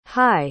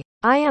Hi,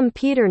 I am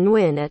Peter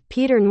Nguyen at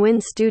Peter Nguyen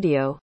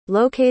Studio,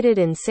 located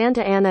in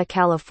Santa Ana,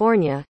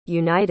 California,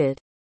 United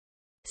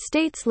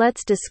States.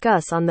 Let's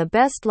discuss on the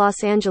best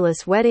Los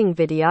Angeles wedding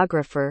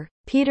videographer.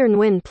 Peter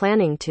Nguyen.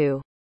 Planning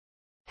to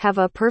have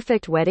a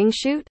perfect wedding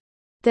shoot?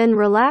 Then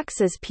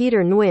relax, as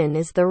Peter Nguyen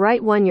is the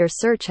right one. Your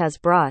search has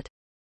brought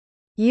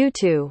you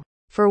to.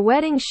 For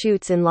wedding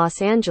shoots in Los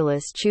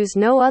Angeles, choose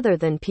no other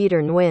than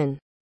Peter Nguyen.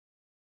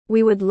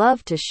 We would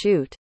love to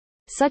shoot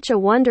such a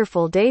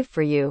wonderful day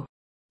for you.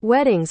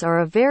 Weddings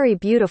are a very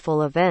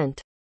beautiful event.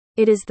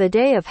 It is the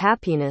day of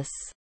happiness,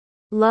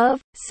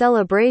 love,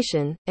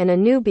 celebration, and a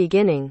new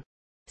beginning.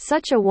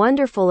 Such a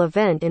wonderful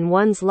event in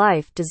one's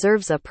life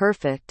deserves a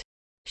perfect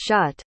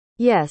shot.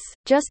 Yes,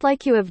 just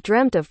like you have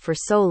dreamt of for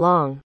so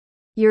long.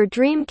 Your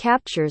dream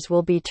captures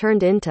will be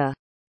turned into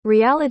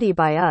reality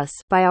by us,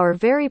 by our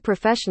very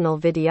professional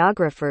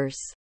videographers.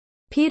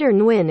 Peter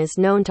Nguyen is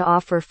known to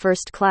offer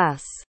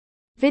first-class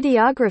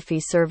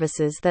videography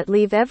services that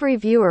leave every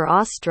viewer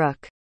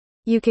awestruck.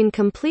 You can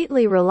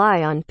completely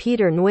rely on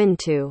Peter Nguyen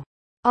to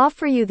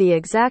offer you the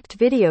exact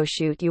video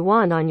shoot you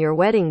want on your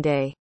wedding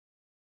day.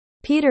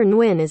 Peter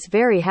Nguyen is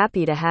very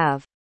happy to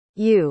have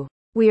you.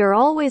 We are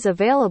always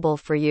available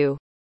for you.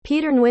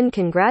 Peter Nguyen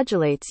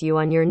congratulates you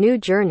on your new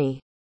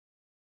journey.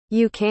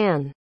 You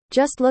can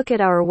just look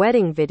at our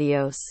wedding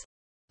videos.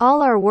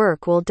 All our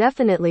work will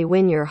definitely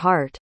win your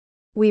heart.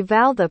 We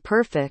vow the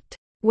perfect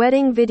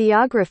wedding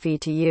videography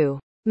to you.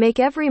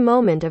 Make every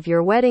moment of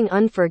your wedding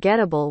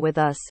unforgettable with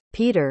us,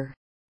 Peter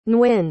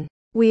Nguyen.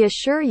 We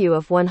assure you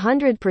of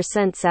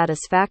 100%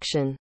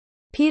 satisfaction.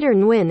 Peter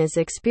Nguyen is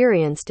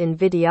experienced in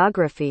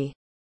videography.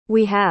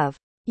 We have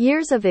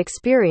years of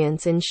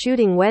experience in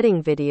shooting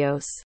wedding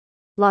videos.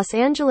 Los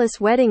Angeles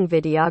wedding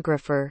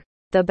videographer.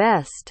 The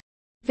best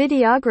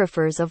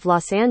videographers of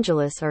Los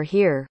Angeles are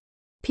here.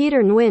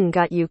 Peter Nguyen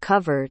got you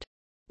covered.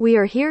 We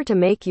are here to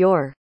make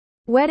your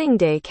wedding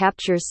day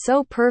captures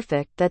so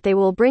perfect that they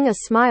will bring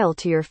a smile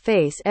to your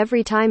face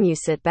every time you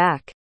sit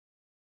back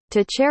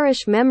to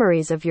cherish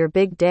memories of your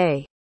big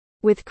day.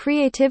 With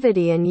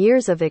creativity and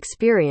years of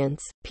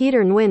experience,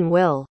 Peter Nguyen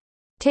will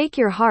take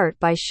your heart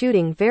by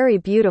shooting very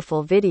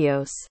beautiful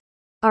videos.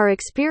 Our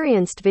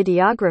experienced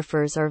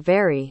videographers are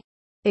very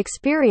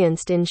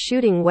experienced in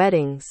shooting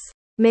weddings.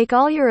 Make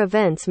all your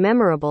events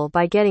memorable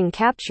by getting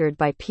captured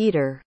by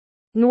Peter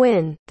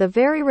Nguyen, the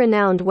very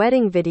renowned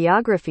wedding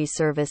videography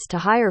service to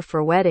hire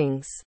for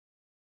weddings.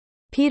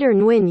 Peter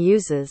Nguyen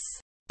uses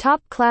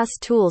top-class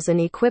tools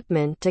and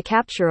equipment to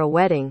capture a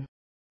wedding.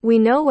 We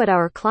know what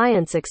our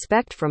clients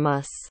expect from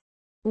us.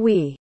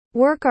 We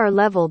work our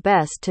level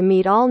best to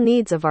meet all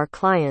needs of our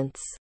clients.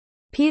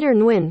 Peter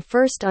Nguyen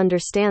first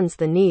understands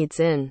the needs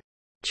and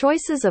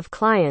choices of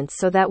clients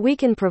so that we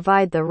can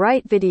provide the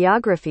right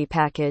videography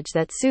package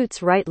that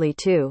suits rightly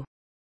to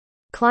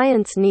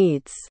clients'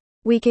 needs.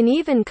 We can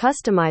even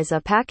customize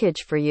a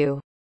package for you.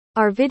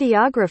 Our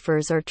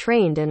videographers are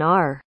trained and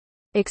are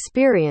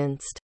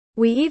experienced.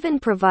 We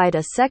even provide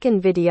a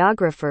second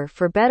videographer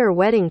for better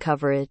wedding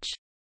coverage.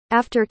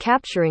 After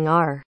capturing,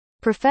 our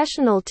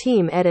professional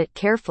team edit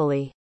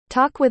carefully.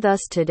 Talk with us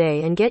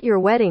today and get your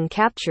wedding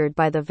captured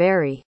by the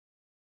very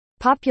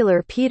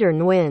popular Peter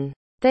Nguyen.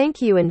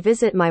 Thank you, and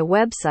visit my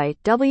website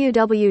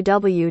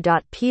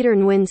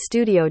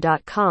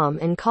www.peternguyenstudio.com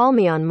and call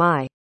me on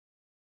my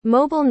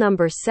mobile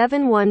number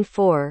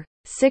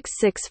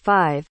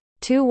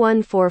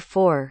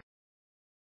 714-665-2144.